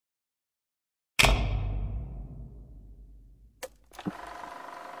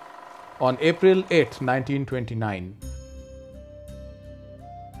On April 8, 1929,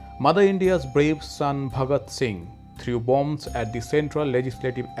 Mother India's brave son Bhagat Singh threw bombs at the Central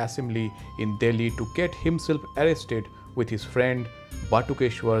Legislative Assembly in Delhi to get himself arrested with his friend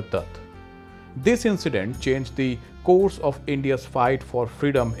Batukeshwar Dutt. This incident changed the course of India's fight for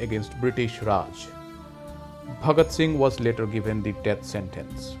freedom against British Raj. Bhagat Singh was later given the death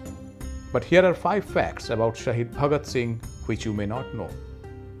sentence. But here are 5 facts about Shahid Bhagat Singh which you may not know.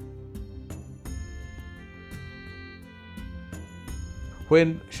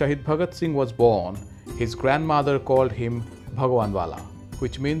 When Shahid Bhagat Singh was born, his grandmother called him Bhagwanwala,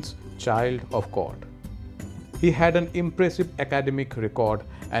 which means child of God. He had an impressive academic record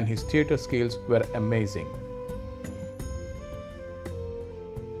and his theatre skills were amazing.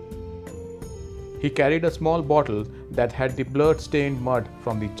 He carried a small bottle that had the blood-stained mud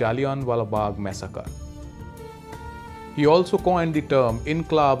from the Jallianwala Bagh massacre. He also coined the term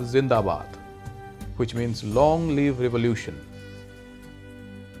Inqilab Zindabad, which means long live revolution.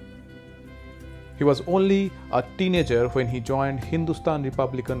 He was only a teenager when he joined Hindustan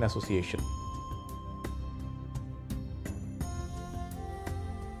Republican Association.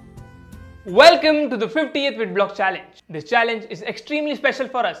 Welcome to the 50th Witblox Challenge. This challenge is extremely special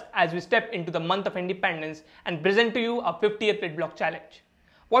for us as we step into the month of independence and present to you our 50th Witblox Challenge.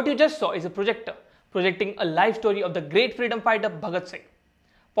 What you just saw is a projector projecting a life story of the great freedom fighter Bhagat Singh.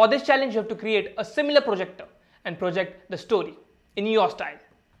 For this challenge, you have to create a similar projector and project the story in your style.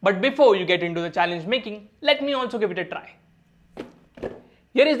 But before you get into the challenge making, let me also give it a try.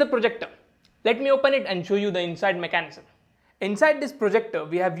 Here is the projector. Let me open it and show you the inside mechanism. Inside this projector,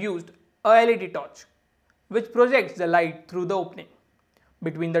 we have used a LED torch, which projects the light through the opening.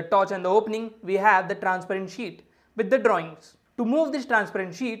 Between the torch and the opening, we have the transparent sheet with the drawings. To move this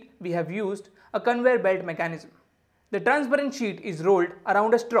transparent sheet, we have used a conveyor belt mechanism. The transparent sheet is rolled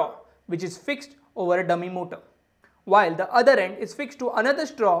around a straw, which is fixed over a dummy motor, while the other end is fixed to another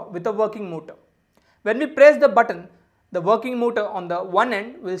straw with a working motor. When we press the button, the working motor on the one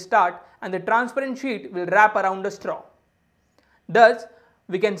end will start and the transparent sheet will wrap around the straw. Thus,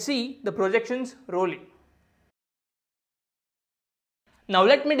 we can see the projections rolling. Now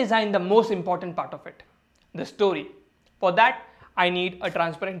let me design the most important part of it, the story. For that, I need a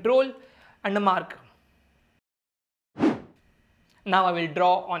transparent roll and a marker. Now I will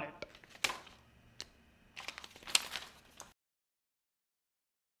draw on it.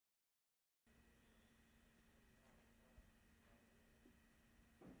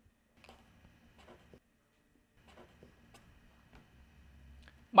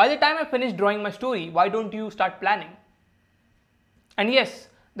 By the time I finish drawing my story, why don't you start planning? And yes,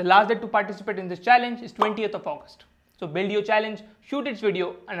 the last day to participate in this challenge is 20th of August. So build your challenge, shoot its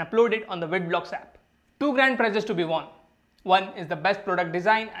video and upload it on the Witblox app. 2 grand prizes to be won. One is the best product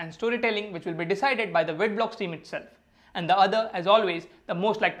design and storytelling, which will be decided by the Witblox team itself. And the other, as always, the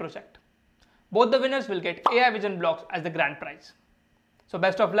most liked project. Both the winners will get AI Vision blocks as the grand prize. So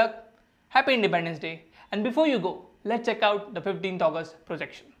best of luck, happy Independence Day, and before you go, let's check out the 15th August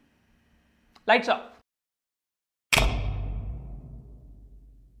projection. Lights off.